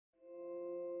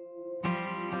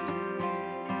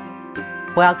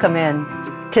Welcome in.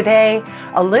 Today,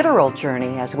 a literal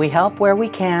journey as we help where we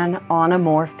can on a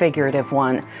more figurative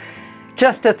one.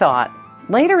 Just a thought.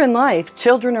 Later in life,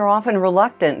 children are often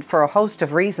reluctant for a host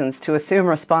of reasons to assume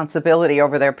responsibility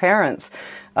over their parents.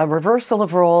 A reversal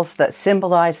of roles that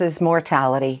symbolizes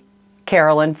mortality.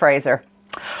 Carolyn Fraser.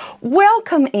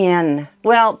 Welcome in.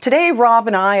 Well, today Rob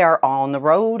and I are on the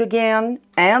road again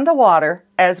and the water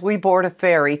as we board a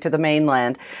ferry to the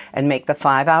mainland and make the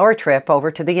 5-hour trip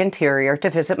over to the interior to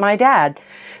visit my dad.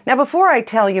 Now, before I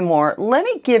tell you more, let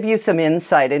me give you some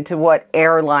insight into what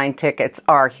airline tickets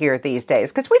are here these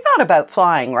days, because we thought about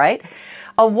flying, right?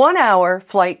 A 1-hour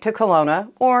flight to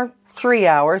Kelowna, or 3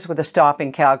 hours with a stop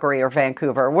in Calgary or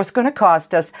Vancouver, was going to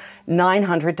cost us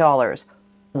 $900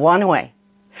 one way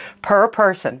per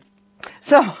person.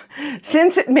 So,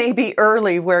 since it may be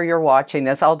early where you're watching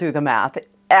this, I'll do the math.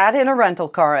 Add in a rental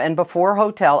car and before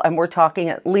hotel, and we're talking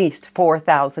at least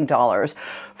 $4,000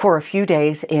 for a few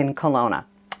days in Kelowna.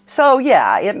 So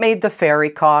yeah, it made the ferry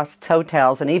costs,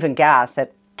 hotels, and even gas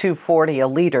at $2.40 a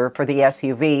liter for the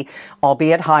SUV,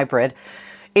 albeit hybrid.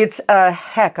 It's a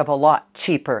heck of a lot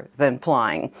cheaper than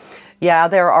flying. Yeah,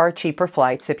 there are cheaper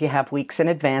flights if you have weeks in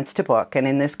advance to book, and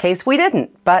in this case we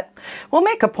didn't, but we'll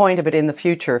make a point of it in the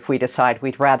future if we decide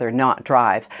we'd rather not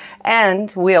drive.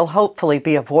 And we'll hopefully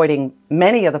be avoiding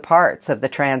many of the parts of the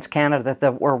Trans-Canada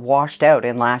that were washed out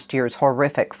in last year's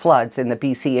horrific floods in the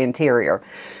BC interior.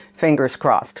 Fingers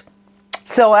crossed.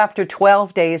 So after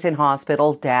 12 days in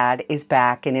hospital, Dad is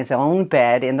back in his own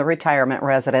bed in the retirement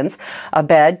residence, a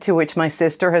bed to which my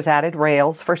sister has added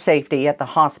rails for safety at the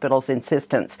hospital's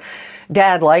insistence.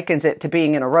 Dad likens it to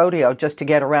being in a rodeo just to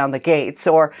get around the gates,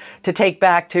 or to take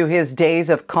back to his days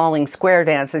of calling square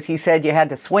dances, he said you had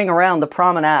to swing around the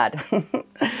promenade.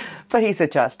 But he's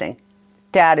adjusting.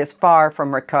 Dad is far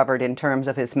from recovered in terms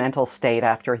of his mental state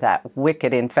after that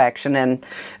wicked infection and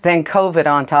then COVID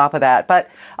on top of that. But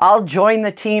I'll join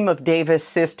the team of Davis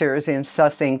sisters in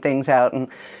sussing things out and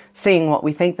seeing what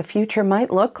we think the future might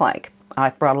look like.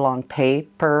 I've brought along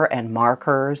paper and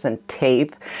markers and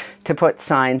tape to put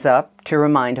signs up to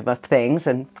remind him of things,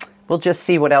 and we'll just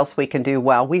see what else we can do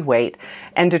while we wait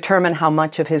and determine how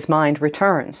much of his mind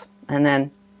returns, and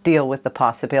then deal with the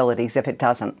possibilities if it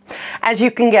doesn't. As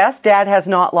you can guess, Dad has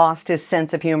not lost his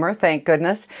sense of humor, thank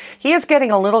goodness. He is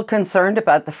getting a little concerned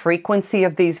about the frequency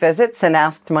of these visits and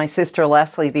asked my sister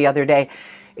Leslie the other day,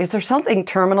 is there something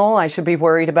terminal I should be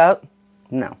worried about?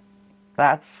 No,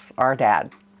 that's our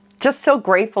Dad. Just so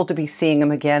grateful to be seeing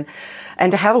him again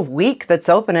and to have a week that's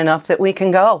open enough that we can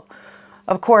go.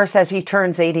 Of course, as he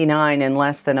turns 89 in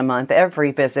less than a month,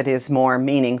 every visit is more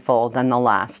meaningful than the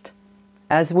last.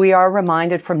 As we are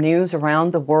reminded from news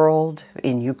around the world,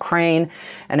 in Ukraine,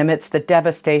 and amidst the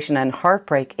devastation and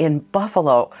heartbreak in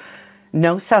Buffalo,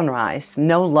 no sunrise,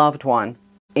 no loved one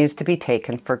is to be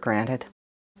taken for granted.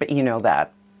 But you know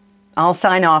that. I'll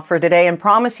sign off for today and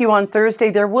promise you on Thursday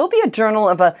there will be a journal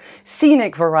of a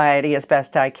scenic variety as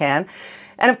best I can.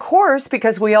 And of course,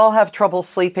 because we all have trouble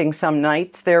sleeping some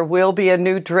nights, there will be a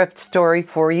new drift story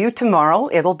for you tomorrow.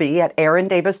 It'll be at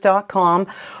erindavis.com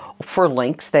for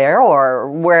links there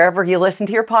or wherever you listen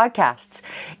to your podcasts.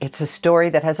 It's a story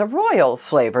that has a royal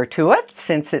flavor to it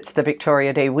since it's the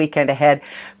Victoria Day weekend ahead,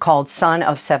 called Son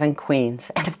of Seven Queens.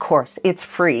 And of course, it's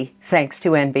free thanks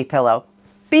to NB Pillow.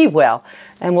 Be well,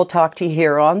 and we'll talk to you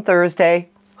here on Thursday,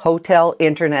 hotel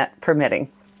internet permitting.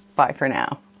 Bye for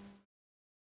now.